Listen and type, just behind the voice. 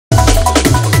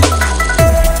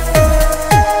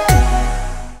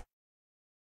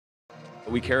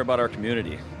We care about our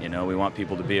community. You know, we want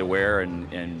people to be aware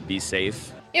and be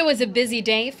safe. It was a busy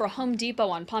day for Home Depot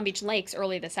on Palm Beach Lakes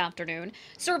early this afternoon.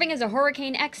 Serving as a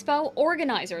hurricane expo,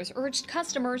 organizers urged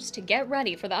customers to get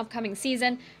ready for the upcoming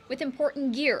season with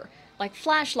important gear like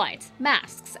flashlights,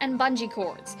 masks, and bungee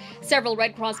cords. Several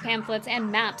Red Cross pamphlets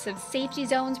and maps of safety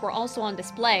zones were also on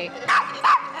display.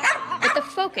 But the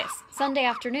focus Sunday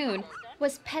afternoon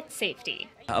was pet safety.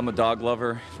 I'm a dog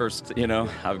lover. First,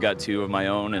 I've got two of my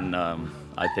own, and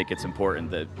I think it's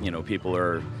important that, people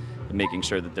are making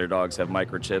sure that their dogs have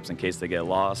microchips in case they get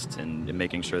lost, and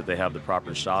making sure that they have the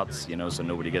proper shots, so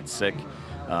nobody gets sick.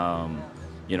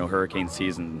 Hurricane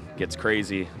season gets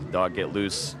crazy, dog get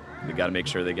loose, we got to make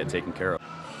sure they get taken care of.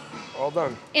 All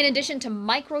done. In addition to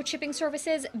microchipping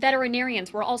services,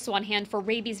 veterinarians were also on hand for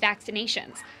rabies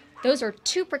vaccinations. Those are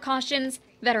two precautions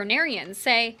veterinarians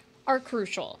say are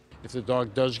crucial. If the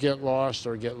dog does get lost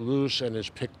or get loose and is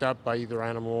picked up by either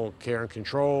animal care and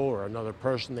control or another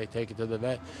person, they take it to the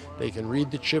vet. They can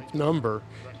read the chip number,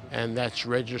 and that's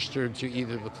registered to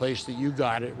either the place that you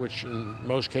got it, which in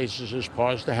most cases is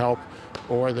Paws to Help,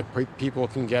 or the people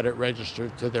can get it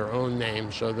registered to their own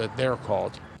name so that they're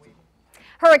called.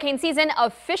 Hurricane season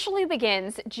officially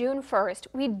begins June 1st.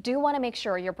 We do want to make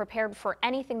sure you're prepared for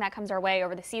anything that comes our way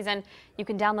over the season. You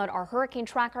can download our Hurricane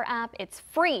Tracker app. It's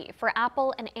free for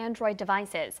Apple and Android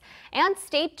devices. And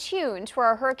stay tuned for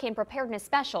our hurricane preparedness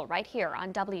special right here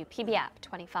on WPBF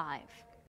 25.